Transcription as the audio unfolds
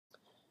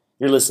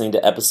You're listening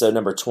to episode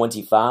number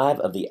 25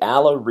 of the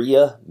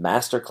REIA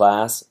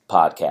Masterclass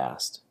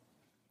podcast.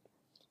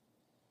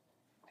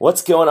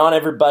 What's going on,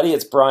 everybody?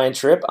 It's Brian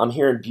Tripp. I'm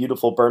here in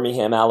beautiful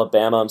Birmingham,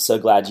 Alabama. I'm so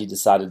glad you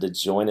decided to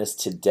join us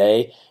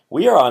today.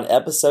 We are on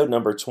episode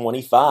number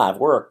 25.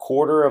 We're a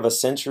quarter of a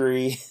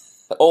century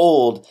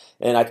old,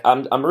 and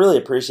I'm really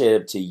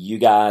appreciative to you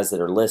guys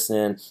that are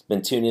listening,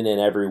 been tuning in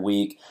every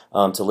week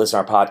to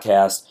listen to our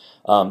podcast.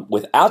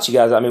 Without you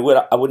guys, I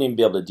wouldn't even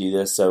be able to do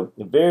this. So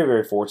very,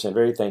 very fortunate,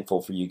 very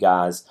thankful for you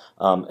guys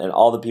and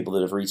all the people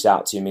that have reached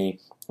out to me.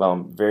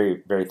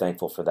 Very, very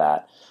thankful for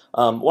that.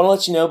 Want to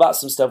let you know about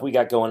some stuff we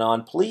got going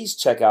on. Please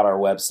check out our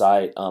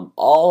website.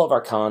 All of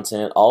our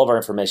content, all of our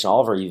information,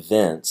 all of our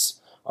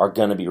events are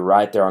going to be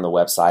right there on the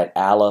website,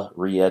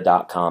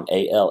 alareia.com,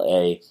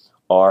 ALAREIA.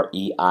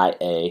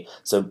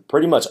 So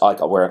pretty much like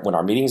when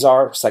our meetings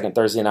are, second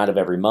Thursday night of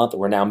every month,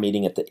 we're now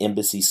meeting at the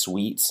Embassy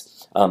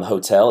Suites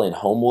Hotel in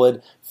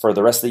Homewood for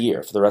the rest of the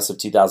year, for the rest of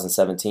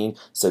 2017.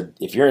 So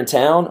if you're in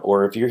town,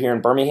 or if you're here in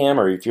Birmingham,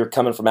 or if you're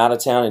coming from out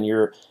of town and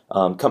you're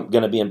going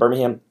to be in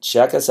Birmingham,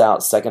 check us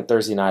out second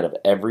Thursday night of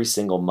every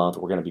single month.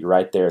 We're going to be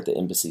right there at the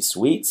Embassy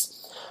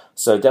Suites.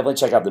 So definitely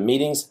check out the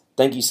meetings.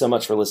 Thank you so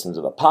much for listening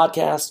to the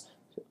podcast.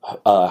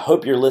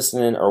 Hope you're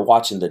listening or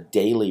watching the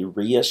Daily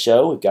REIA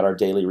show. We've got our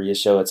Daily REIA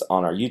show. It's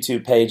on our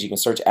YouTube page. You can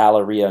search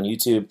REIA on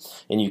YouTube,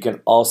 and you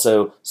can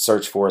also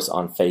search for us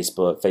on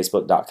Facebook,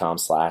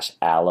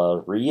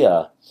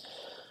 facebook.com/REIA.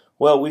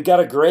 Well, we've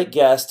got a great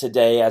guest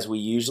today, as we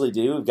usually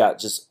do.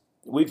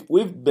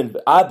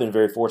 I've been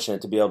very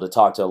fortunate to be able to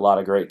talk to a lot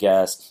of great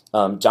guests.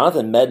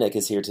 Jonathan Mednick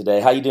is here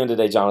today. How you doing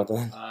today,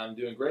 Jonathan? I'm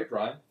doing great,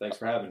 Brian. Thanks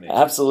for having me.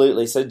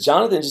 Absolutely. So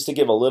Jonathan, just to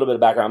give a little bit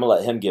of background, I'm going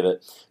to let him give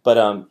it.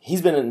 But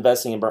he's been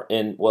investing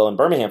in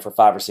Birmingham for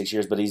 5 or 6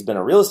 years, but he's been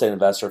a real estate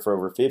investor for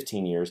over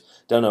 15 years,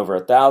 done over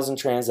 1,000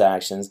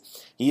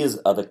 transactions. He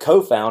is the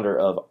co-founder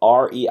of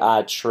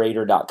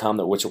REITrader.com,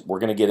 which we're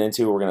going to get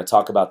into. We're going to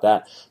talk about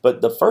that.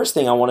 But the first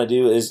thing I want to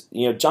do is,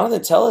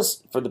 Jonathan, tell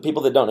us, for the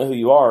people that don't know who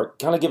you are,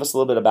 kind of give us a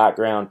little bit of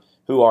background.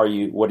 Who are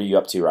you? What are you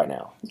up to right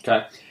now?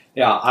 Okay.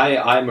 Yeah,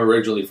 I'm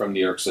originally from New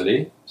York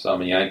City, so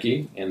I'm a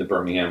Yankee in the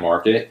Birmingham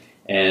market,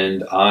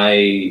 and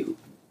I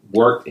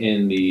worked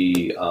in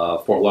the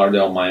Fort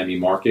Lauderdale, Miami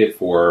market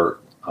for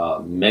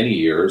many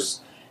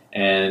years.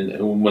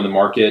 And when the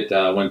market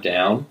went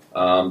down,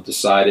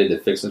 decided the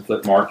fix and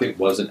flip market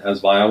wasn't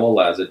as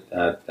viable as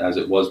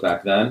it was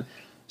back then.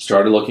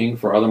 Started looking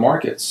for other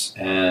markets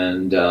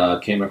and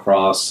came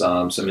across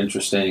some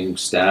interesting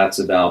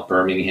stats about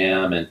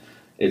Birmingham, and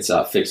it's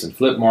a fix and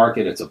flip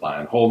market. It's a buy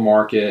and hold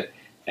market,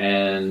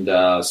 and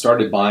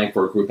started buying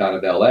for a group out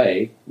of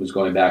LA. Was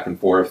going back and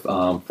forth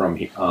from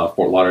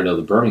Fort Lauderdale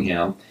to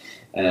Birmingham,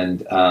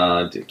 and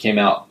came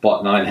out,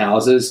 bought 9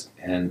 houses.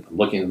 And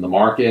looking in the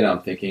market,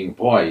 I'm thinking,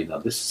 boy,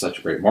 this is such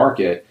a great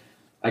market.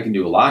 I can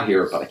do a lot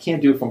here, but I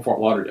can't do it from Fort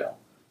Lauderdale.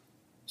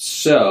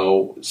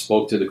 So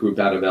spoke to the group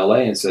out of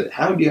LA and said,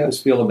 how do you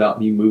guys feel about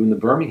me moving to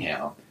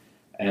Birmingham?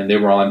 And they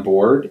were on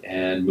board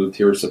and moved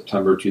here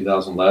September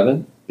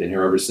 2011. Been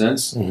here ever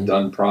since. Mm-hmm.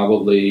 Done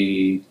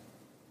probably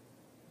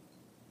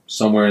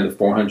somewhere in the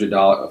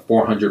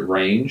 $400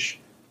 range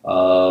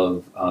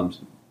of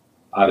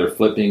either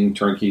flipping,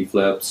 turnkey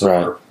flips,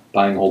 right, or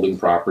buying, holding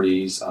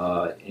properties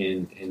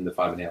in the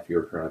 5.5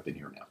 year period I've been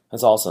here now.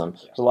 That's awesome.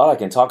 There's a lot I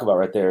can talk about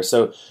right there.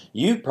 So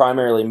you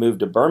primarily moved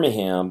to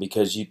Birmingham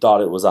because you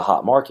thought it was a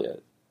hot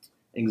market.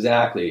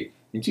 Exactly.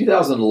 In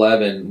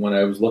 2011, when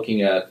I was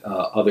looking at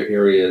other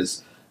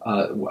areas,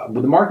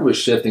 the market was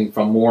shifting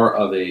from more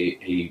of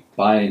a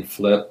buy and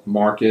flip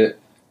market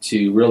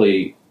to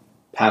really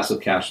passive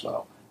cash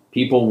flow.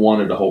 People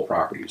wanted to hold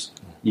properties.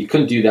 You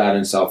couldn't do that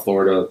in South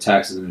Florida.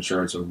 Taxes and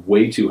insurance are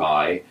way too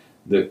high.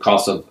 The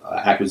cost of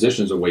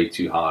acquisitions are way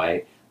too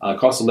high.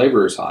 Cost of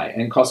labor is high,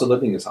 and cost of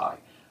living is high.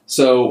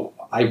 So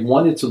I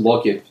wanted to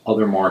look at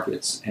other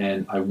markets,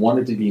 and I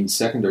wanted to be in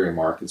secondary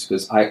markets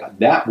because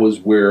that was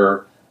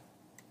where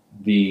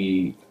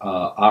the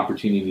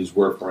opportunities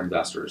were for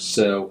investors.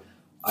 So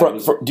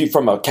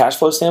from a cash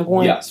flow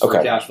standpoint? Yes,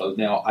 for cash flow.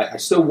 Now, I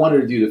still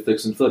wanted to do the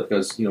fix and flip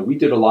because we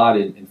did a lot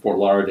in Fort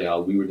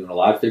Lauderdale. We were doing a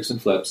lot of fix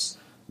and flips.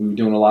 We were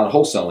doing a lot of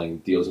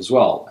wholesaling deals as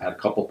well. I had a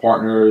couple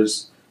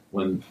partners.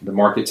 When the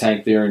market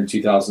tanked there in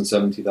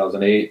 2007,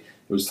 2008, it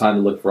was time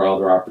to look for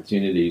other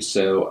opportunities.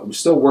 So I was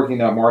still working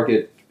that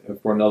market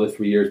for another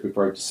 3 years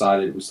before I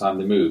decided it was time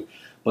to move.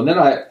 But then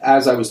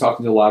as I was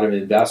talking to a lot of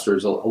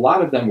investors, a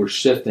lot of them were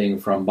shifting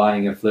from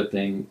buying and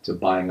flipping to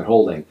buying and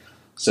holding.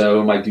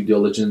 So in my due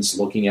diligence,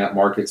 looking at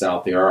markets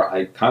out there,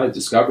 I kind of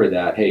discovered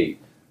that, hey,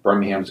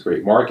 Birmingham's a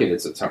great market.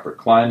 It's a temperate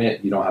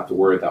climate. You don't have to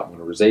worry about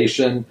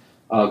winterization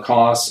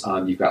costs.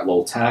 You've got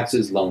low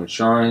taxes, low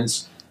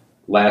insurance.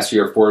 Last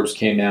year, Forbes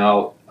came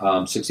out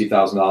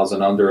 $60,000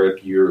 and under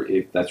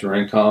if that's your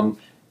income.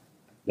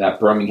 That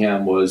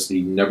Birmingham was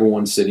the number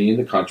 1 city in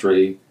the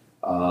country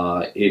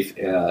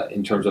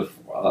in terms of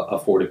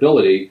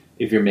affordability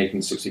if you're making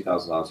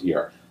 $60,000 a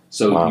year.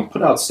 So wow. You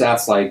put out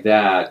stats like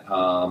that,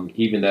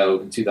 even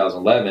though in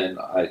 2011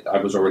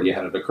 I was already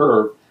ahead of the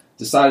curve,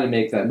 decided to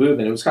make that move.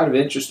 And it was kind of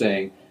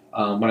interesting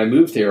when I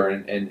moved here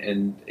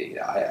and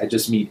I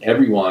just meet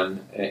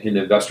everyone in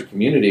the investor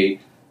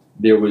community,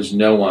 there was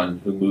no one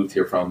who moved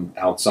here from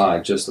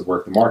outside just to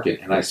work the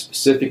market. And I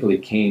specifically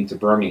came to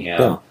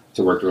Birmingham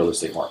to work the real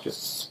estate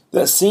market.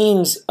 That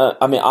seems,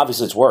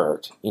 obviously it's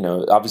worked.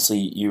 Obviously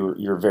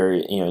you're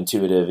very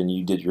intuitive and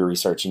you did your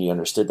research and you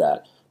understood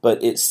that.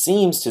 But it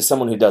seems to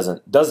someone who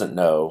doesn't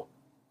know,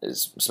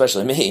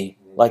 especially me,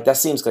 like that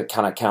seems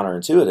kind of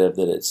counterintuitive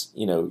that it's,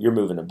 you're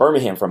moving to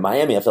Birmingham from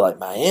Miami. I feel like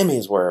Miami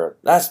is where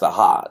that's the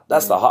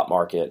hot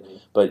market.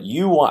 But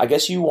I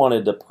guess you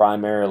wanted to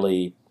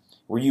primarily,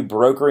 were you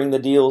brokering the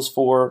deals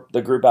for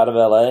the group out of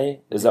LA?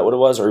 Is that what it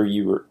was? Or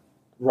you were?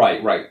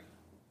 Right.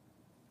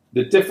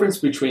 The difference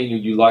between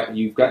you've got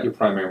your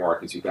primary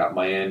markets. You've got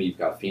Miami, you've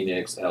got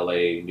Phoenix,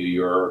 LA, New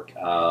York,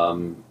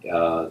 and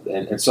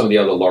some of the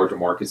other larger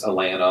markets,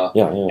 Atlanta,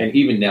 and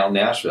even now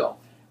Nashville.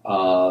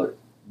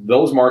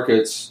 Those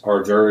markets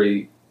are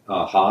very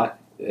hot.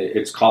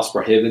 It's cost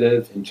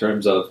prohibitive in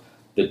terms of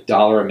the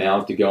dollar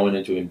amount to go in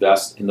and to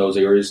invest in those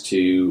areas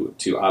to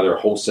either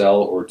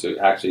wholesale or to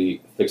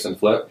actually fix and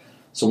flip.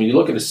 So when you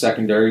look at the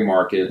secondary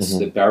markets,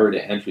 the barrier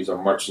to entries are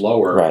much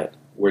lower,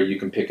 where you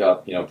can pick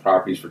up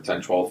properties for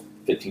 $10,000,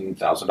 $12,000,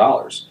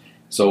 $15,000.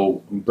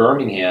 So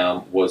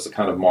Birmingham was the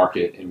kind of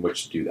market in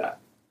which to do that.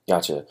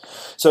 Gotcha.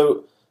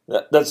 So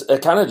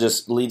it kind of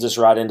just leads us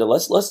right into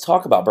let's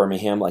talk about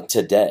Birmingham like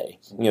today.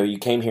 You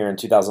came here in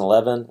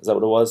 2011. Is that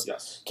what it was?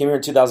 Yes. Came here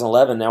in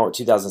 2011. Now we're at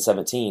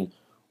 2017.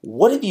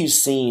 What have you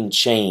seen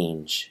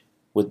change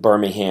with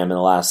Birmingham in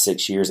the last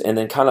 6 years? And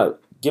then kind of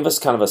give us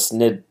kind of a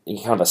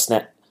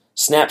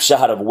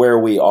snapshot of where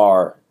we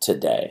are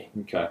today.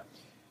 Okay.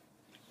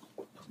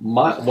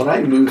 When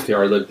I moved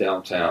here, I lived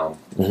downtown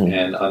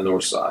and on the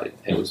north side.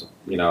 It was,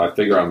 I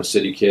figure I'm a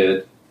city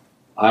kid.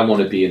 I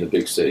want to be in the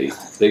big city.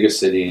 Biggest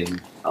city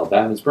in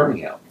Alabama is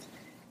Birmingham.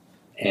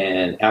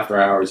 And after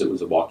hours, it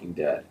was a walking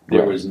dead.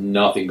 There was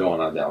nothing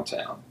going on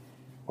downtown.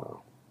 Wow.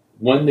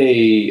 When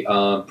they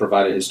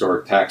provided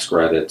historic tax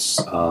credits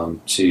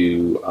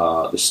to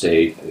the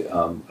state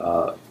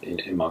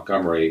in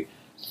Montgomery,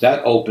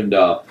 that opened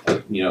up,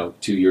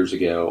 2 years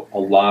ago, a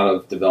lot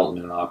of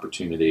development and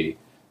opportunity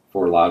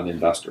for a lot of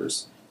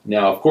investors.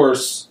 Now, of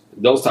course,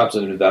 those types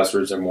of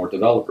investors are more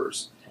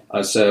developers.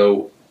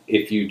 So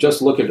if you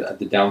just look at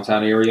the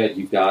downtown area,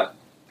 you've got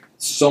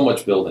so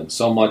much building,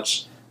 so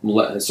many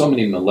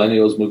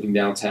millennials moving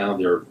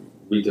downtown. They're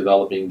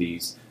redeveloping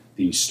these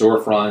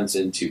storefronts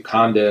into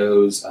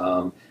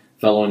condos.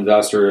 Fellow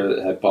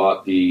investor had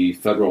bought the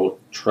Federal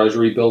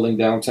Treasury building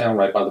downtown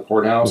right by the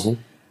courthouse.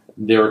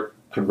 They're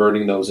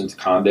converting those into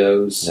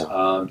condos.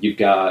 Yeah. You've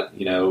got,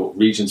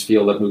 Regents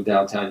Field that moved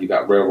downtown. You've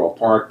got Railroad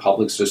Park.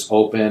 Publix just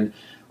open.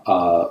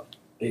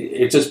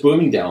 It's just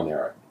booming down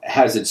there.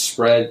 Has it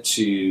spread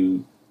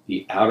to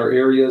the outer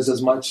areas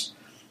as much?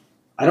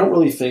 I don't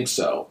really think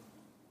so.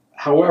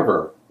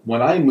 However,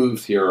 when I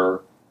moved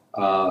here,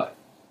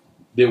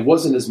 there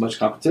wasn't as much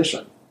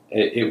competition.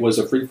 It was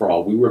a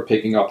free-for-all. We were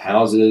picking up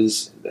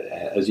houses,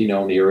 as you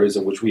know, in the areas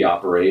in which we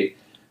operate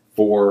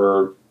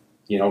for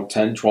 $10,000,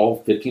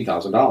 $12,000,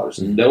 $15,000.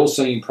 And those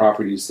same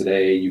properties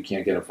today, you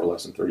can't get them for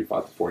less than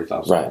 $35,000 to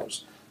 $40,000.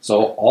 Right.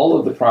 So all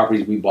of the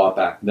properties we bought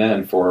back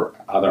then for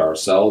either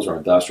ourselves or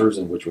investors,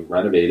 in which we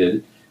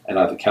renovated and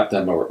either kept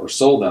them or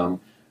sold them,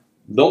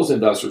 those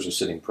investors are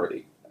sitting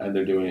pretty and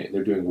they're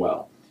doing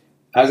well.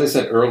 As I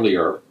said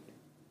earlier,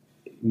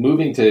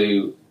 moving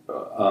to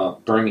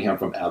Birmingham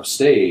from out of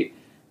state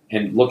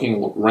and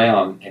looking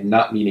around and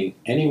not meeting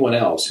anyone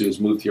else who has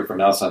moved here from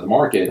outside the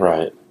market,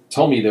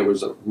 told me there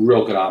was a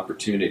real good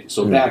opportunity.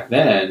 So back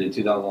then, in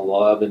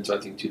 2011 to I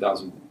think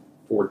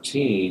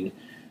 2014,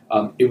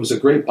 it was a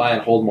great buy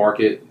and hold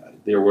market.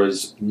 There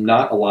was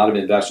not a lot of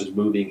investors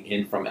moving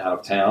in from out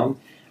of town.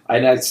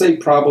 And I'd say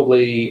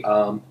probably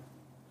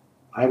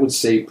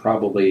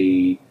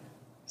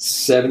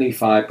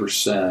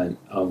 75%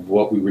 of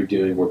what we were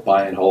doing were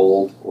buy and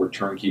hold or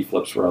turnkey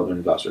flips for other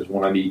investors.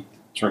 When I mean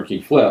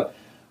turnkey flip,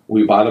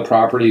 we buy the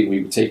property,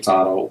 we would take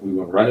title, we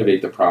would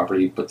renovate the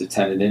property, put the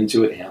tenant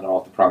into it, hand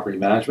off the property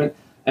management,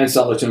 and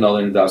sell it to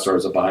another investor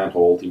as a buy and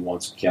hold. He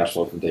wants cash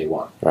flow from day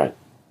one. Right.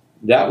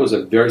 That was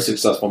a very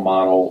successful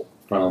model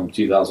from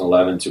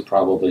 2011 to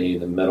probably in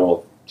the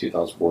middle of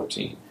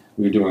 2014.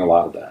 We were doing a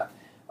lot of that.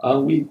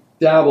 We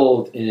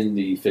dabbled in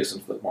the fix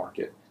and flip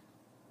market.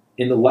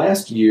 In the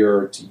last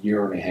year to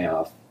year and a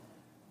half,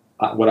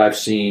 what I've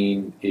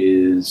seen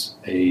is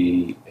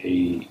a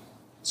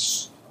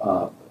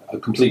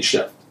complete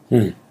shift.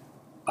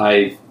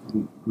 I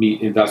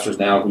meet investors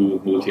now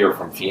who moved here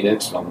from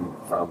Phoenix, from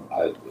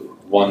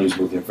one who's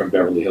moved in from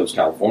Beverly Hills,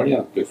 California,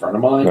 a good friend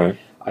of mine. Right.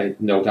 I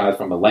know guys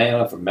from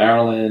Atlanta, from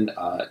Maryland.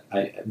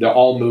 They're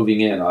all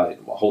moving in. A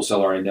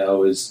wholesaler I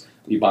know he's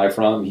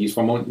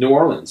from New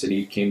Orleans, and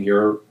he came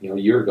here a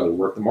year ago to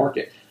work the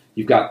market.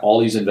 You've got all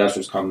these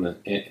investors coming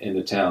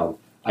into town.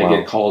 I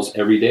get calls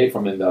every day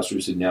from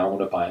investors who now want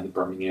to buy in the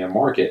Birmingham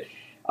market.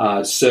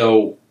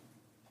 So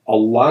a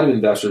lot of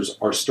investors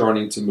are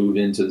starting to move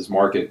into this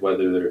market,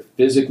 whether they're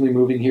physically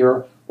moving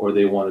here or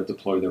they want to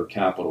deploy their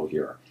capital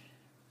here.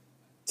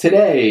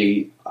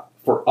 today,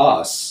 for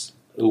us,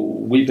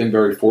 we've been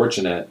very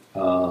fortunate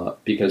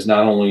because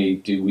not only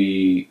do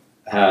we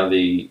have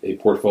a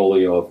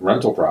portfolio of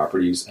rental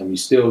properties and we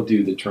still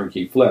do the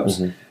turnkey flips,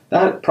 Mm-hmm.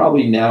 that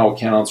probably now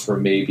accounts for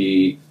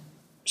maybe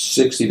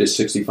 60 to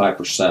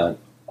 65%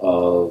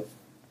 of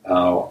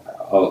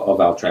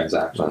our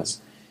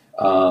transactions.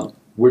 Right.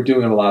 We're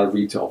doing a lot of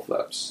retail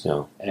flips.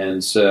 Yeah.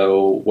 And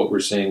so what we're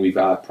seeing, we've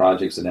got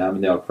projects in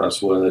Avondale,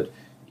 Crestwood,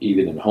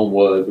 even in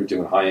Homewood. We're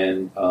doing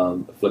high-end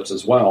flips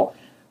as well.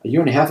 A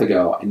year and a half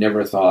ago, I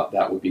never thought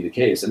that would be the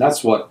case. And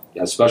that's what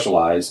I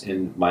specialize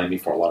in Miami,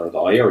 Fort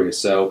Lauderdale area.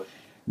 So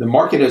the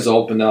market has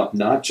opened up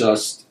not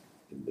just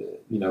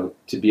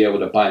to be able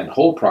to buy and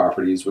hold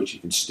properties, which you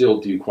can still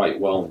do quite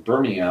well in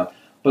Birmingham,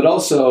 but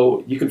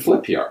also you can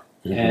flip here.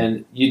 Mm-hmm.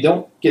 And you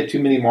don't get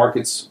too many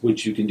markets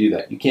which you can do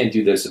that. You can't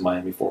do this in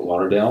Miami, Fort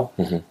Lauderdale.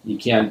 Mm-hmm. You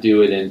can't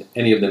do it in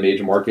any of the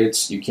major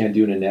markets. You can't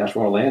do it in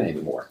Nashville or Atlanta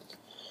anymore.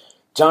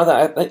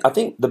 Jonathan, I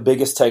think the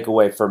biggest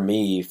takeaway for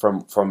me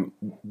from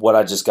what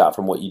I just got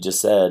from what you just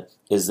said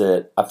is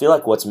that I feel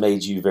like what's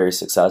made you very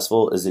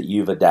successful is that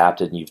you've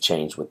adapted and you've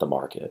changed with the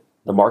market.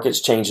 The market's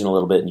changing a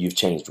little bit and you've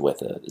changed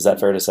with it. Is that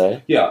fair to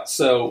say? Yeah.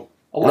 So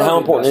how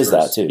important is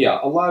that too? Yeah.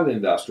 A lot of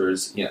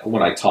investors,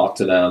 when I talk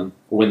to them,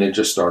 when they're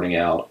just starting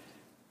out,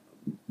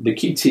 the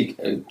key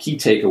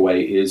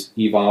takeaway is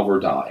evolve or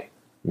die.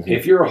 Mm-hmm.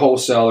 If you're a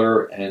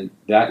wholesaler and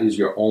that is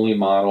your only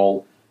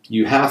model,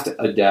 you have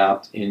to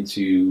adapt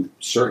into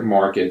certain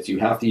markets. You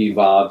have to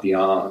evolve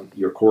beyond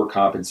your core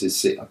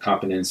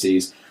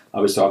competencies. I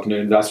was talking to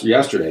an investor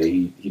yesterday.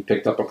 He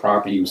picked up a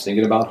property. He was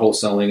thinking about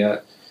wholesaling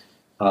it.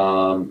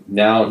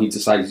 Now he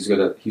decides he's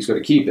going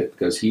to keep it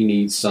because he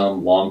needs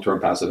some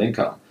long-term passive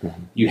income.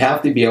 Mm-hmm. You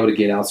have to be able to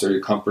get outside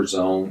your comfort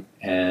zone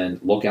and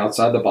look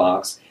outside the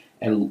box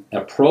and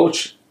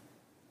approach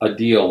a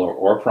deal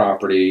or a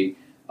property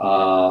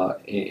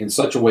in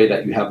such a way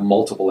that you have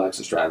multiple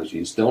exit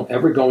strategies. Don't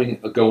ever go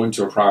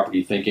into a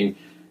property thinking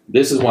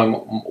this is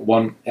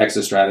one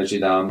exit strategy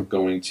that I'm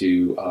going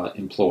to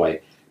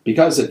employ.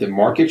 Because if the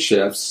market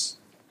shifts,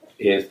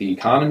 if the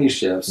economy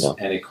shifts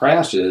and it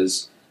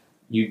crashes,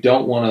 you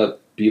don't want to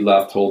be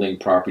left holding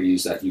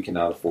properties that you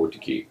cannot afford to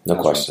keep. No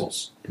question.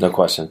 No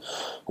question.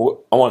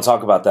 I want to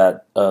talk about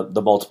that,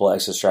 the multiple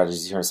exit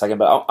strategies here in a second,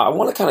 but I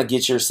want to kind of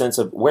get your sense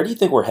of where do you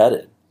think we're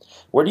headed?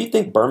 Where do you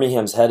think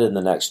Birmingham's headed in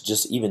the next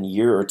just even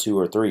year or two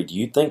or three? Do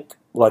you think,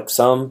 like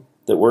some,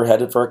 that we're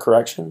headed for a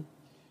correction?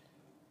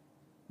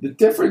 The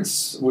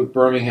difference with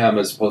Birmingham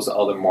as opposed to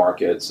other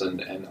markets,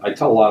 and I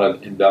tell a lot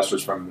of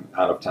investors from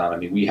out of town, I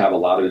mean, we have a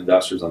lot of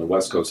investors on the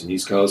West Coast and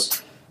East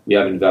Coast. We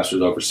have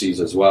investors overseas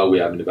as well. We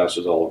have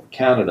investors all over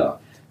Canada.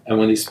 And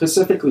when they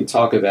specifically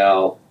talk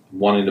about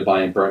wanting to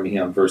buy in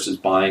Birmingham versus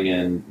buying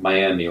in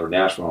Miami or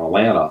Nashville or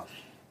Atlanta,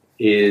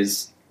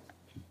 is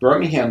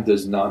Birmingham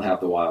does not have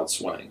the wild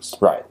swings.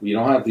 Right. We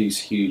don't have these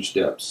huge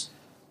dips.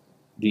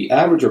 The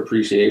average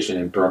appreciation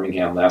in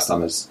Birmingham last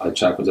time I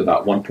checked was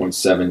about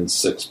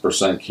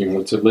 1.76%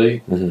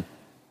 cumulatively. Mm-hmm.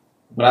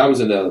 When I was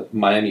in the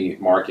Miami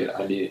market,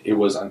 I mean, it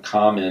was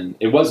uncommon.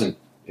 It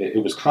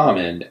was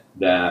common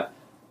that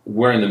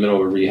we're in the middle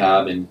of a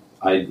rehab and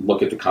I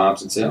look at the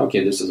comps and say,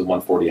 okay, this is a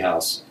 140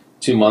 house.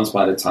 2 months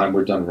by the time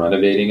we're done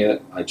renovating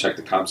it, I check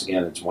the comps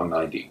again, it's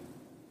 190.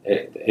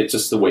 It's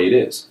just the way it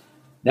is.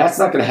 That's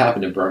not going to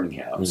happen in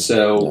Birmingham. Mm-hmm.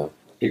 So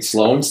it's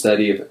slow and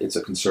steady. It's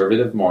a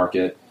conservative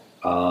market.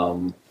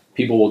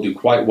 People will do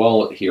quite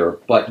well here,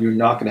 but you're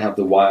not going to have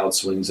the wild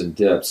swings and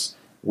dips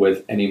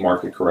with any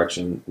market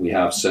correction we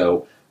have.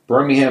 So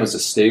Birmingham is a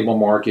stable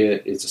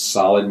market. It's a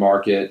solid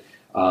market.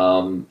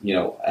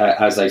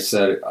 As I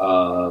said,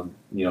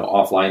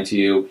 offline to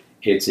you,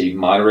 it's a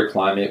moderate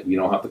climate. We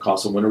don't have the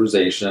cost of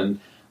winterization.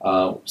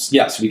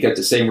 Yes, we get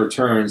the same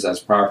returns as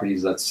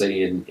properties, let's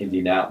say in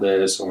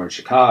Indianapolis or in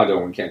Chicago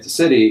or in Kansas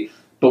City,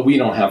 but we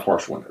don't have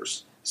harsh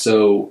winters.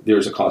 So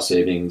there's a cost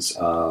savings,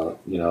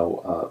 that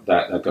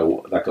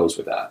goes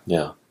with that.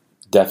 Yeah,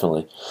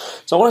 definitely.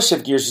 So I want to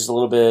shift gears just a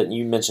little bit.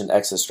 You mentioned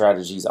exit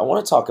strategies. I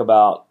want to talk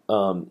about,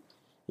 kind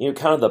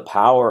of the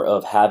power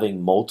of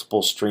having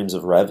multiple streams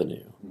of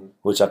revenue, mm-hmm.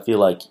 which I feel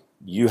like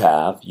you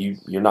have.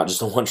 You're not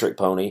just a one-trick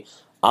pony.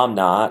 I'm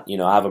not.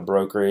 I have a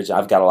brokerage.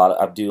 I do a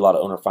lot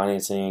of owner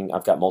financing.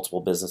 I've got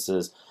multiple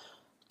businesses.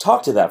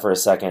 Talk to that for a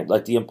second,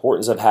 like the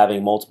importance of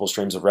having multiple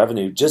streams of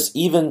revenue, just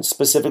even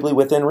specifically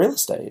within real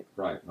estate.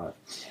 Right.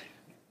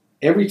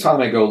 Every time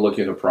I go look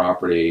at a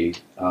property,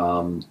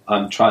 I'm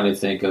trying to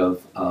think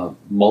of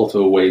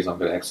multiple ways I'm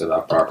going to exit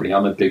that property.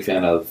 I'm a big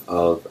fan of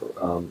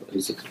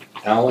is it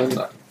Alan?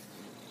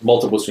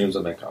 Multiple streams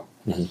of income.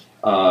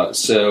 Mm-hmm.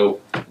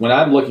 So when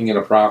I'm looking at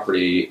a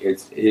property,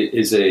 it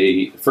is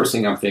first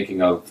thing I'm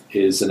thinking of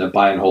is in a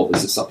buy and hold.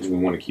 Is this something we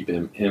want to keep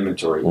in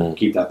inventory,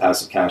 keep that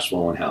passive cash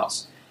flow in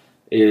house?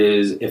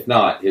 If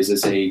not, is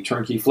this a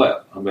turnkey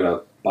flip? I'm going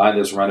to buy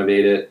this,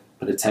 renovate it,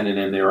 put a tenant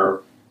in there,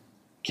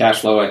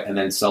 cash flow it, and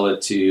then sell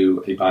it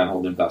to a buy and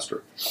hold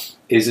investor.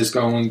 Is this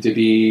going to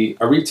be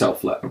a retail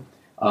flip?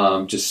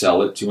 Just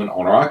sell it to an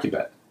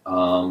owner-occupant,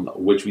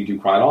 which we do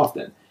quite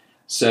often.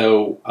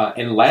 So,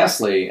 and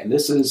lastly, and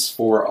this is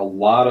for a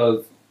lot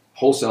of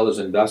wholesalers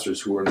and investors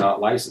who are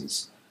not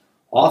licensed.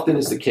 Often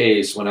is the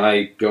case when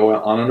I go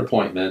on an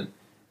appointment,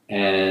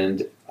 and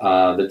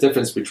the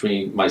difference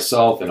between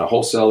myself and a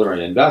wholesaler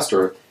and an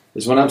investor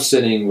is when I'm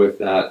sitting with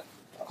that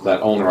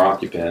owner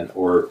occupant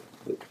or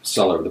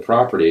seller of the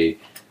property,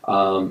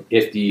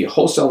 if the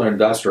wholesaler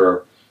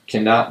investor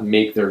cannot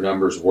make their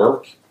numbers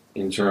work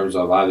in terms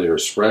of either their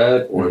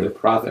spread or their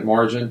profit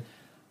margin,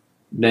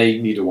 they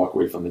need to walk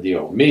away from the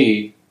deal.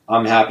 Me,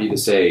 I'm happy to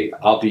say,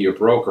 I'll be your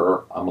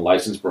broker. I'm a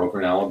licensed broker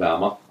in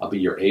Alabama. I'll be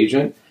your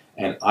agent,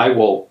 and I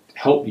will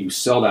help you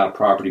sell that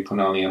property, put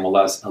it on the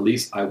MLS. At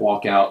least I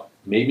walk out,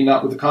 maybe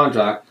not with a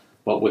contract,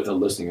 but with a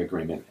listing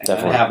agreement. And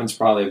that happens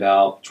probably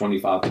about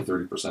 25 to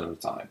 30% of the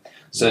time.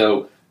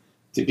 So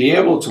to be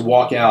able to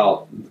walk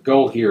out, the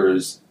goal here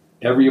is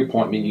every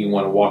appointment you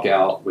want to walk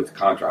out with a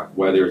contract,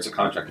 whether it's a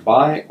contract to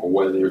buy or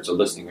whether it's a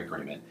listing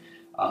agreement.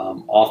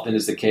 Often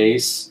is the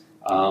case.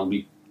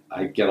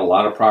 I get a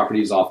lot of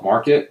properties off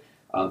market.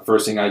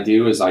 First thing I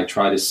do is I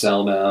try to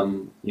sell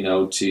them,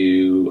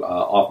 to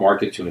off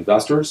market to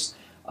investors.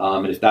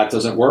 And if that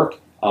doesn't work,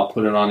 I'll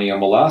put it on the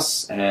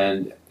MLS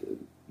and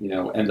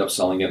end up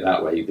selling it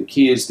that way. The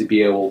key is to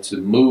be able to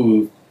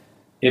move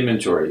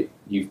inventory.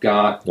 You've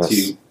got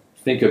to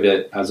think of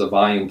it as a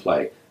volume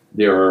play.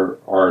 There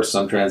are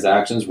some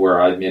transactions where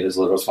I've made as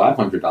little as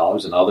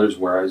 $500 and others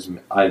where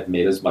I've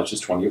made as much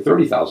as $20,000 or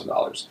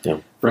 $30,000. Yeah.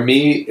 For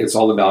me, it's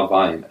all about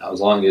volume.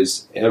 As long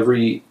as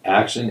every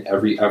action,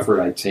 every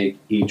effort I take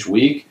each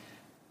week,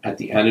 at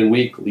the end of the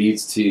week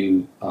leads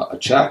to a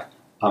check,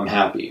 I'm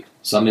happy.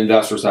 Some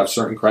investors have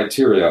certain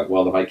criteria.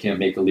 Well, if I can't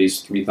make at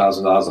least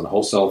 $3,000 on a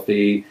wholesale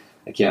fee,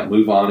 I can't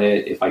move on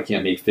it. If I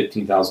can't make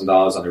 $15,000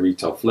 on a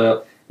retail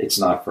flip, it's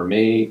not for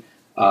me.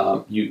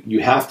 You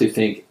have to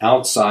think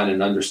outside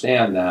and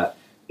understand that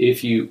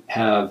if you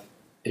have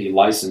a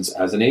license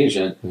as an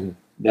agent,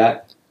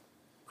 that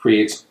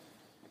creates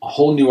a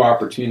whole new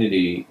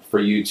opportunity for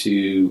you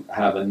to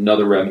have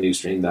another revenue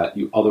stream that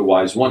you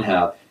otherwise wouldn't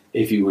have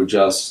if you were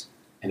just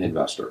an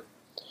investor.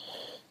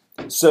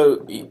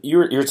 So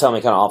you're telling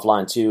me kind of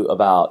offline too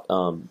about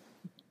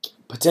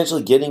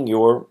potentially getting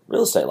your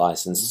real estate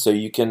license so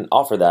you can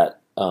offer that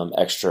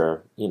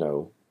extra,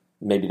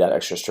 maybe that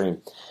extra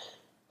stream.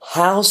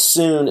 How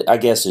soon, I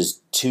guess, is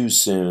too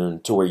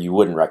soon to where you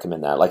wouldn't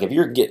recommend that? Like if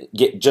you're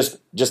get just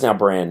now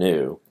brand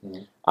new,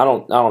 I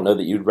don't know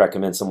that you'd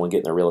recommend someone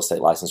getting their real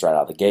estate license right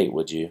out of the gate,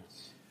 would you?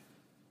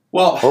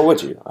 Well, or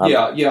would you?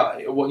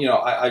 Yeah.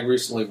 Well, I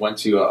recently went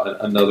to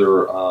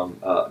another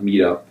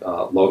meetup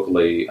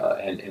locally,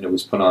 and it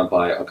was put on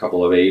by a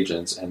couple of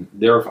agents, and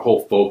their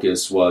whole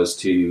focus was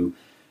to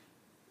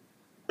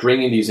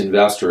bring in these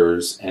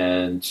investors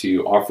and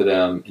to offer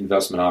them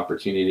investment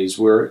opportunities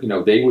where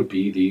they would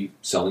be the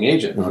selling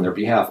agent on their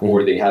behalf,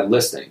 or they had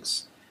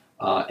listings,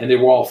 and they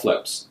were all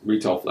flips,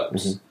 retail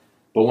flips.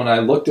 But when I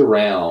looked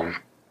around,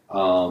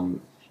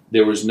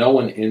 there was no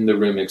one in the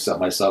room except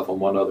myself and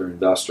one other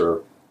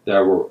investor that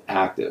were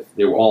active.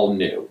 They were all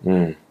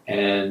new.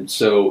 And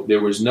so there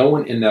was no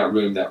one in that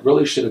room that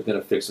really should have been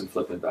a fix and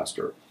flip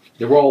investor.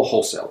 They were all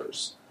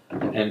wholesalers.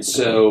 And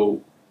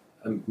so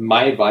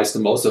my advice to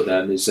most of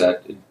them is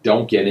that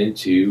don't get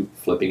into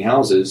flipping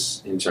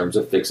houses in terms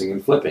of fixing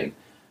and flipping.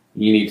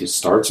 You need to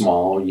start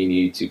small. You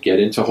need to get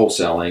into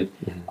wholesaling,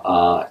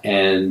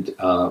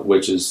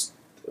 which is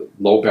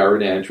low barrier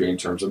to entry in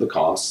terms of the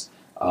costs.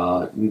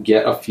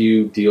 Get a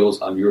few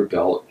deals under your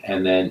belt,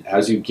 and then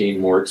as you gain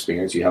more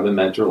experience, you have a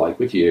mentor like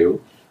with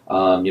you,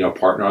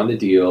 partner on the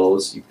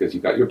deals because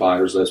you've got your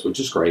buyers list, which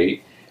is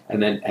great.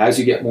 And then as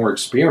you get more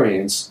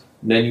experience,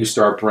 then you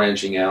start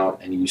branching out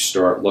and you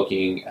start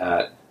looking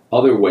at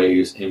other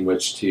ways in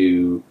which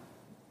to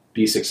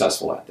be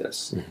successful at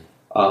this.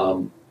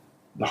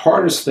 The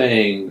hardest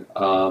thing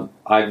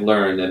I've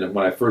learned, and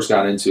when I first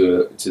got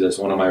into this,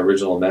 one of my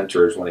original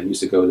mentors, when I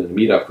used to go to the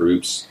meetup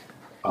groups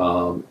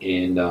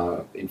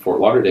in Fort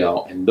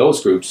Lauderdale, and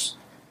those groups,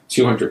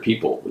 200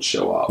 people would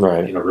show up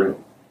in a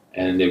room,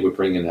 and they would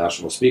bring in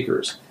national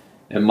speakers.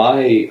 And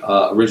my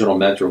original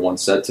mentor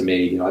once said to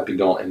me, I've been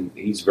going, and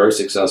he's very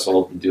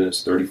successful, been doing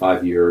this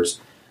 35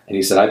 years, and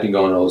he said, I've been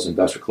going to those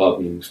investor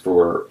club meetings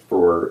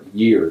for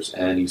years,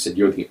 and he said,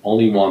 you're the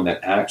only one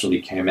that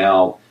actually came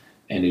out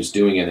and is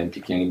doing it and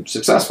became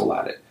successful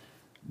at it.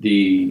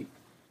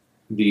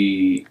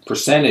 The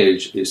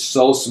percentage is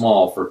so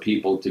small for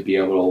people to be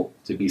able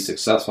to be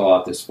successful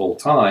at this full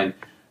time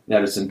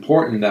that it's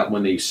important that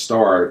when they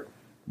start,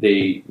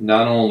 they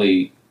not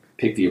only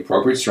pick the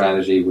appropriate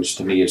strategy, which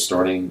to me is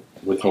starting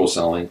with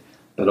wholesaling,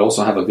 but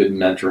also have a good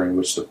mentor in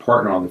which to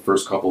partner on the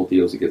first couple of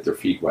deals to get their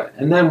feet wet.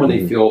 And then when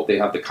they feel they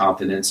have the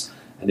confidence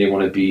and they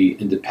want to be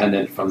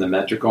independent from the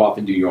mentor, go off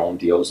and do your own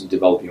deals and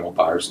develop your own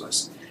buyers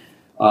list.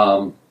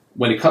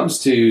 When it comes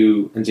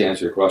to, and to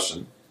answer your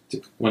question,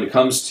 when it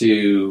comes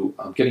to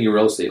getting your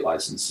real estate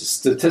license, the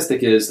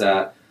statistic is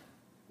that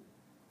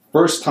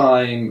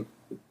first-time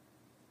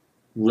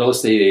real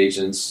estate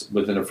agents,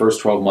 within the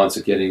first 12 months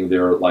of getting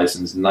their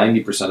license,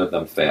 90% of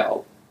them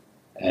failed.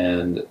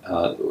 And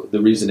the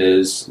reason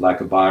is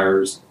lack of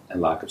buyers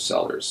and lack of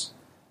sellers.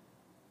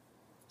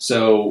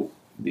 So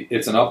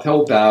it's an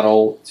uphill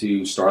battle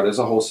to start as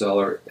a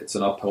wholesaler. It's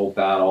an uphill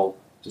battle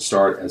to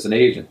start as an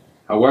agent.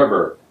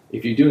 However,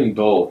 if you're doing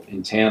both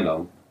in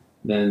tandem,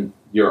 then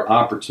your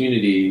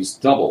opportunities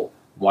double.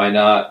 Why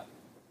not,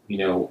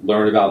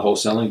 learn about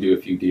wholesaling, do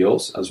a few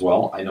deals as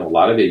well? I know a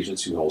lot of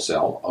agents who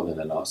wholesale other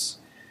than us.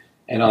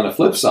 And on the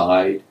flip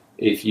side,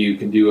 if you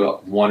can do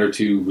one or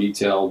two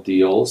retail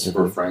deals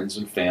for friends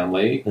and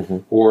family,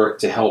 or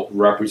to help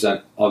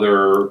represent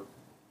other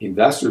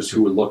investors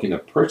who are looking to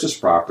purchase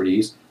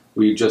properties,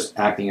 where you're just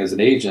acting as an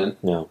agent,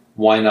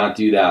 why not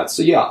do that?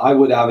 So yeah, I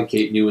would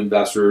advocate new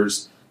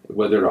investors,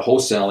 whether they're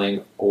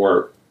wholesaling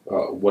or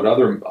what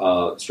other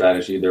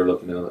strategy they're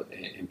looking to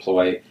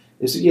employ,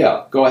 is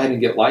go ahead and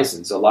get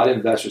licensed. A lot of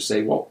investors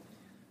say, well,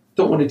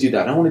 don't want to do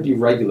that. I don't want to be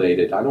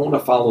regulated. I don't want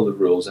to follow the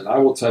rules. And I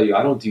will tell you,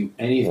 I don't do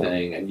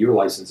anything, and you're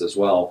licensed as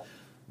well.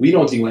 We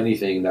don't do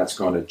anything that's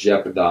going to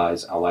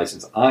jeopardize our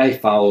license. I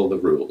follow the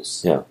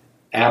rules. Yeah.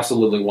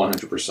 Absolutely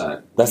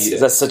 100%.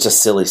 That's such a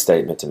silly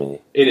statement to me.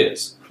 It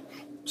is.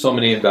 So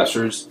many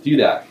investors do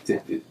that.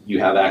 You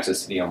have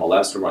access to the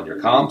MLS to run your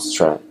comps. That's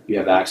right. You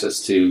have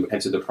access to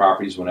enter the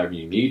properties whenever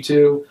you need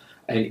to.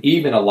 And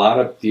even a lot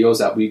of deals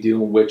that we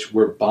do in which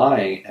we're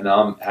buying and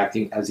I'm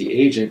acting as the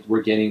agent,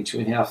 we're getting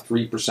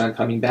 2.5%, 3%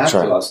 coming back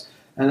to us.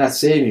 And that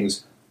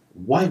savings,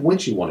 why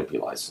wouldn't you want to be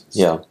licensed?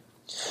 Yeah.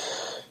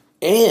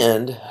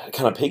 And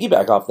kind of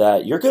piggyback off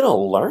that, you're going to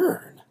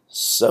learn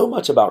so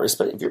much about real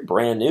estate. If you're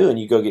brand new and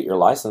you go get your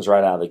license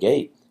right out of the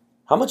gate,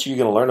 how much are you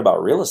going to learn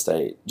about real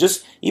estate?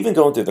 Just even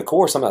going through the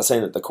course, I'm not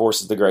saying that the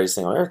course is the greatest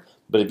thing on earth,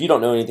 but if you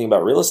don't know anything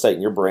about real estate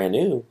and you're brand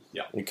new,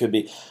 it could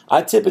be.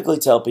 I typically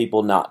tell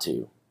people not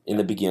to in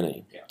the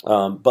beginning,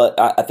 but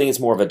I think it's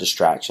more of a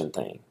distraction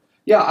thing.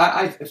 Yeah,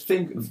 I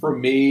think for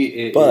me,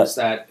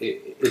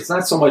 it's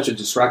not so much a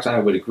distraction. I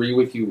would agree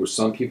with you with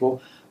some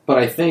people, but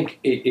I think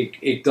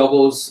it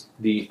doubles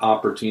the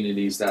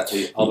opportunities that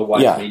they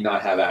otherwise may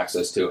not have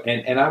access to.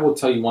 And I will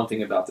tell you one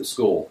thing about the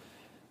school.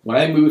 When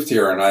I moved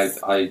here, and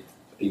I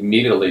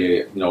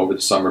immediately, over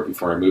the summer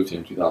before I moved here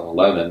in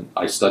 2011,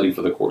 I studied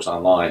for the course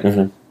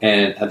online.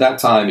 And at that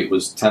time, it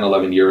was 10,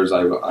 11 years.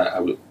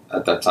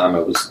 At that time,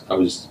 I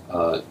was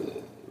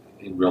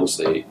in real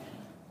estate.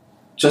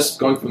 Just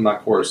going through my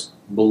course,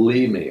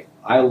 believe me,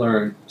 I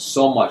learned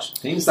so much.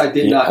 Things I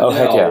did not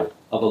know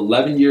of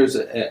 11 years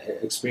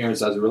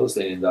experience as a real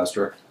estate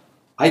investor,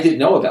 I didn't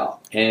know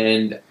about.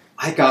 And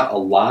I got a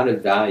lot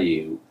of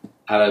value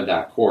out of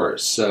that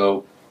course.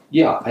 So,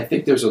 yeah, I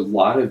think there's a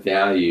lot of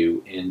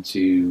value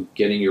into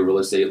getting your real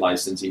estate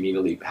license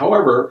immediately.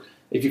 However,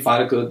 if you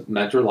find a good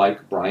mentor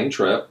like Brian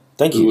Tripp,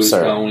 who is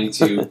going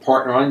to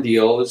partner on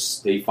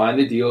deals, they find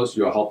the deals,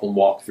 you'll help them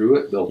walk through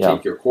it, they'll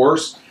take your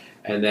course,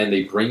 and then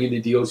they bring you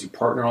the deals, you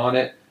partner on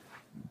it.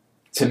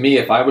 To me,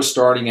 if I was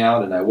starting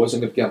out and I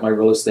wasn't going to get my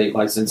real estate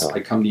license,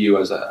 I come to you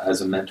as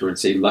a mentor and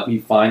say, let me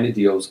find the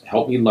deals,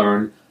 help me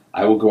learn.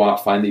 I will go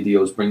out, find the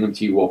deals, bring them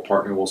to you, we'll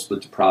partner, we'll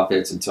split the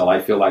profits until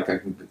I feel like I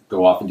can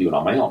go off and do it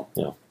on my own.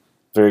 Yeah,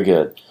 very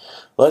good.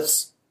 I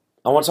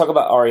want to talk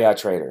about REI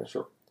Trader.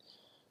 Sure.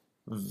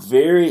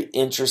 Very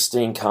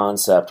interesting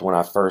concept when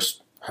I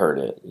first heard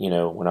it.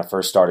 When I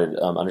first started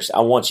understand.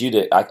 I want you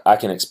to, I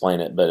can explain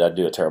it, but I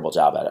do a terrible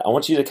job at it. I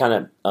want you to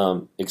kind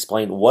of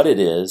explain what it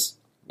is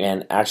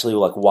and actually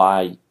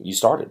why you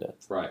started it.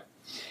 Right.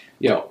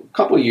 A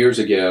couple of years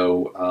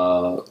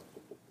ago,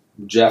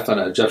 Jeff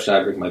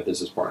Shadrick, my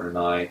business partner, and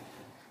I,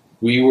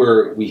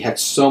 we had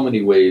so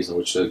many ways in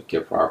which to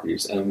get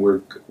properties, and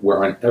we're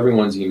on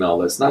everyone's email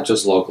list, not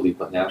just locally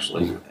but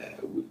nationally,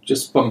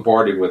 just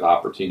bombarded with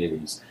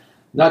opportunities,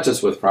 not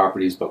just with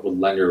properties but with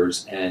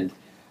lenders. And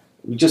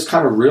we just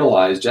kind of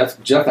realized,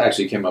 Jeff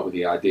actually came up with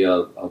the idea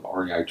of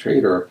REI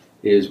Trader,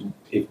 is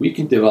if we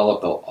can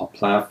develop a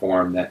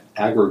platform that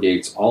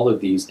aggregates all of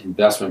these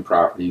investment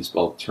properties,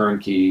 both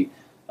turnkey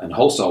and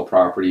wholesale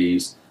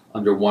properties,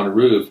 under one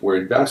roof, where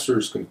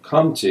investors can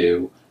come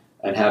to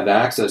and have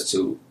access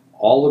to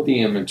all of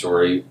the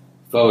inventory,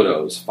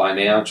 photos,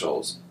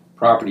 financials,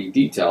 property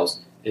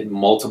details in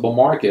multiple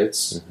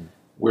markets,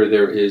 where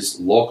there is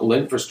local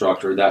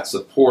infrastructure that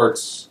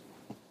supports,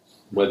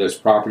 whether it's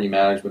property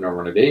management or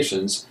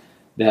renovations,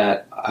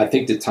 that I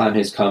think the time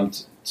has come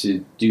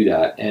to do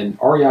that. And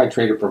REI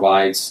Trader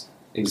provides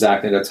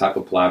exactly that type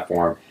of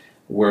platform.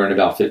 We're in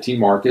about 15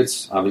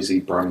 markets. Obviously,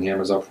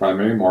 Birmingham is our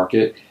primary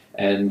market.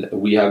 And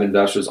we have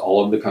investors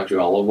all over the country,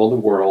 all over the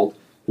world,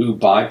 who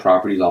buy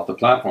properties off the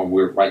platform.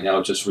 We're right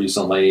now just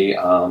recently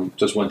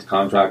just went to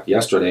contract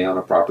yesterday on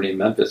a property in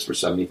Memphis for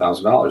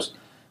 $70,000.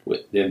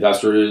 The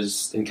investor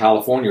is in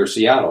California or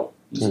Seattle.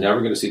 He's never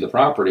going to see the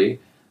property,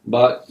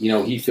 but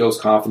he feels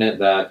confident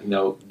that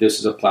this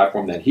is a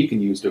platform that he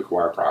can use to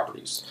acquire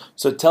properties.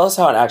 So tell us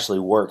how it actually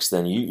works.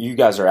 Then you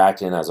guys are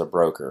acting as a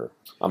broker,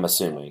 I'm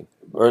assuming.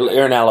 Or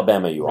in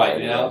Alabama you are. Right,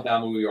 in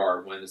Alabama we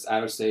are. When it's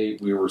out of state,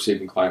 we were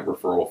receiving client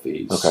referral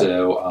fees. Okay.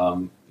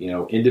 So,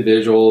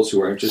 individuals who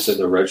are interested,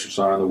 they're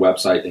registered on the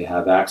website. They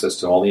have access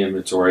to all the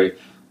inventory.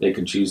 They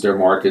can choose their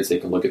markets. They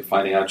can look at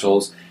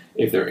financials.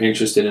 if they're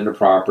interested in a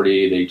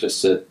property, they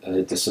just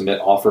hit the submit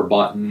offer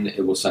button.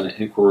 It will send an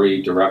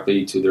inquiry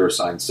directly to their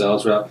assigned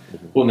sales rep.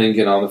 We'll then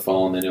get on the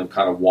phone and it'll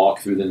kind of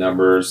walk through the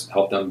numbers,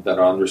 help them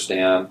better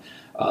understand,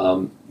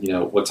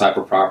 what type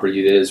of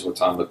property it is, what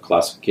type of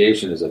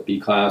classification, is it B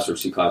class or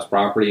C class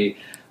property.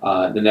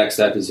 The next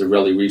step is to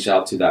really reach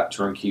out to that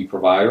turnkey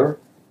provider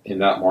in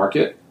that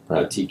market,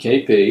 right.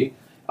 TKP.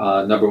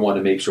 Number one,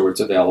 to make sure it's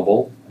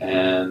available,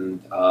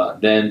 and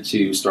then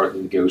to start the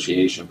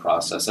negotiation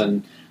process.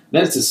 And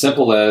then it's as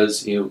simple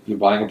as, you're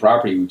buying a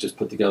property. We just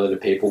put together the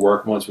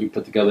paperwork. Once we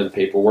put together the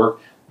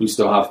paperwork, we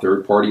still have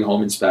third-party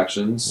home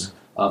inspections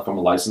from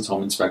a licensed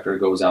home inspector that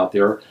goes out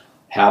there.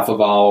 Half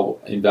of our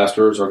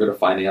investors are going to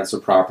finance the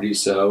property,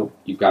 so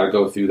you've got to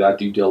go through that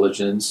due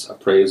diligence,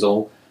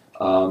 appraisal,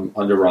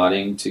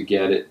 underwriting to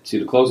get it to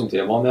the closing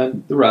table, and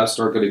then the rest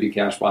are going to be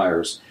cash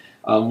buyers.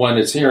 When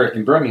it's here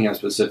in Birmingham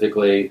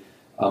specifically,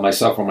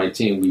 myself and my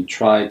team, we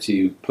try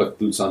to put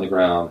boots on the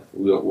ground.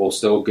 We'll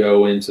still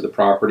go into the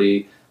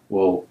property.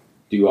 We'll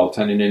do all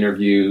tenant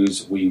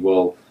interviews. We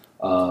will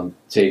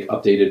take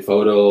updated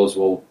photos.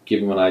 We'll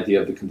give them an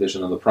idea of the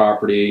condition of the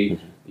property.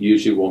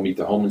 Usually we'll meet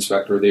the home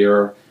inspector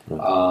there.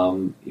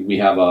 We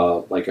have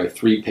a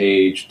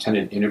 3-page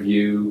tenant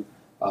interview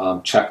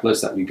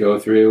checklist that we go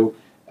through,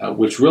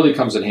 which really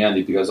comes in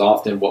handy because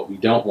often what we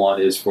don't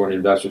want is for an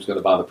investor who's going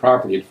to buy the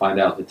property to find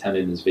out the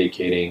tenant is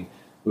vacating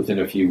within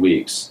a few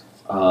weeks.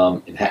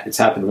 It's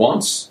happened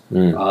once,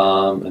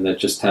 and that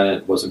just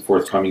tenant wasn't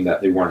forthcoming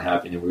that they weren't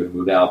happy and they were going to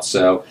move out.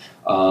 So,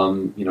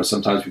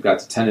 sometimes we've got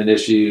the tenant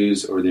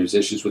issues or there's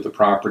issues with the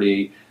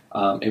property,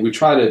 and we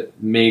try to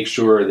make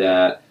sure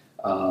that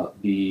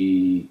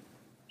the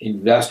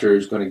investor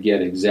is going to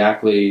get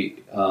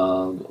exactly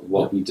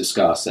what we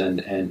discuss,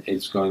 and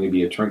it's going to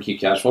be a turnkey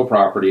cash flow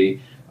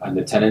property, and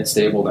the tenant's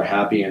stable, they're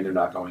happy, and they're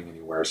not going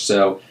anywhere.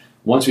 So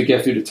once we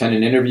get through the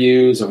tenant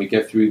interviews and we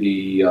get through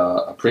the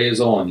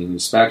appraisal and the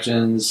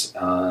inspections,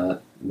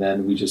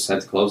 then we just head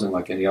to closing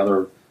like any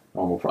other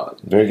normal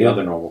product,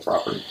 normal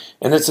property.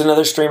 And it's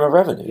another stream of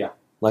revenue. Yeah,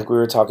 like we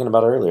were talking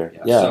about earlier.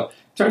 Yeah. So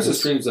in terms of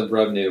streams of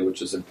revenue,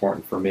 which is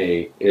important for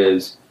me,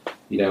 is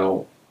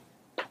I've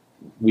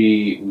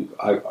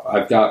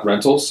got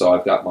rentals, so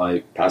I've got my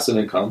passive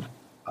income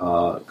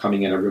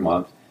coming in every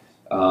month.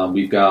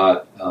 We've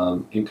got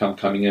income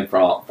coming in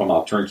from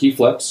our turnkey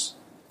flips,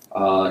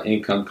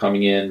 income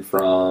coming in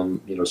from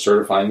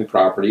certifying the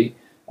property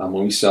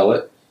when we sell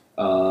it,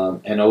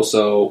 and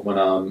also when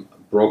I'm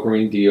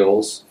brokering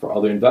deals for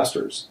other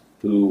investors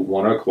who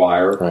want to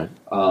acquire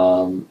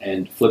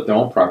and flip their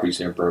own properties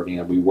here in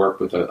Birmingham. We work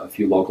with a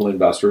few local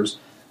investors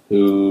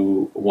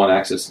who want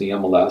access to the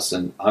MLS,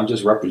 and I'm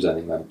just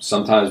representing them.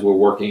 Sometimes we're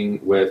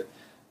working with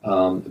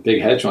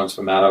big hedge funds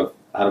from out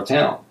of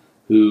town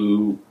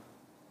who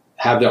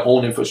have their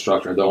own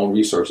infrastructure, their own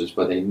resources,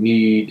 but they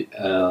need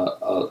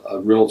a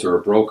realtor or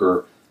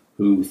broker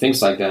who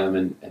thinks like them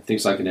and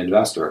thinks like an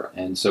investor.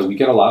 And so we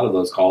get a lot of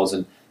those calls,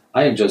 and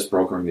I am just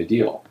brokering the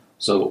deal.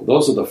 So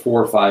those are the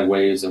 4 or 5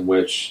 ways in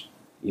which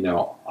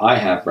I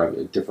have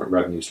different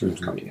revenue streams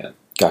coming in.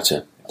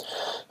 Gotcha.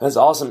 That's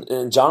awesome.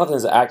 And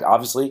Jonathan's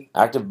obviously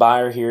active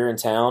buyer here in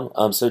town.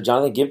 So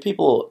Jonathan, give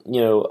people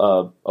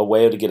a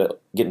way to get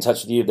in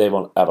touch with you if they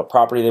want to have a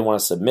property they want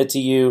to submit to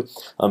you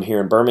here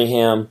in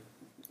Birmingham,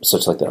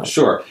 such like that.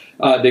 Sure.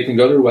 They can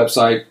go to the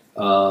website,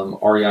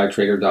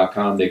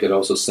 reitrader.com. They could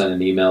also send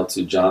an email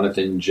to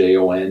Jonathan,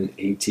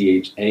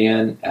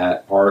 JONATHAN,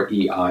 at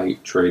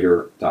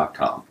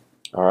reitrader.com.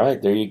 All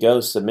right, there you go.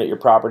 Submit your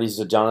properties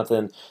to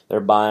Jonathan. They're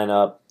buying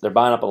up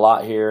a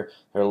lot here.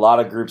 There are a lot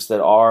of groups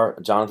that are.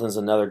 Jonathan's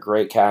another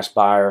great cash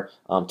buyer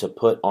to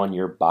put on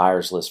your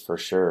buyers list for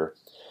sure.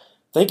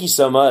 Thank you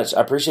so much.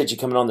 I appreciate you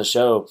coming on the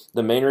show.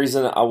 The main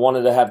reason I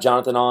wanted to have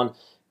Jonathan on,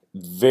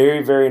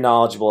 very, very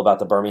knowledgeable about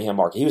the Birmingham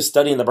market. He was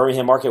studying the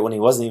Birmingham market when he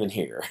wasn't even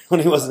here, when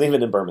he wasn't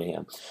even in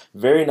Birmingham.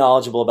 Very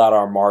knowledgeable about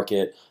our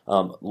market.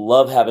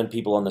 Love having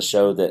people on the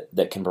show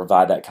that can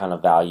provide that kind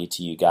of value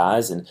to you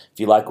guys. And if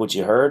you like what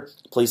you heard,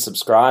 please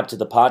subscribe to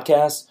the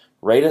podcast,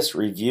 rate us,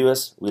 review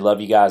us. We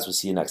love you guys. We'll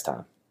see you next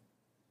time.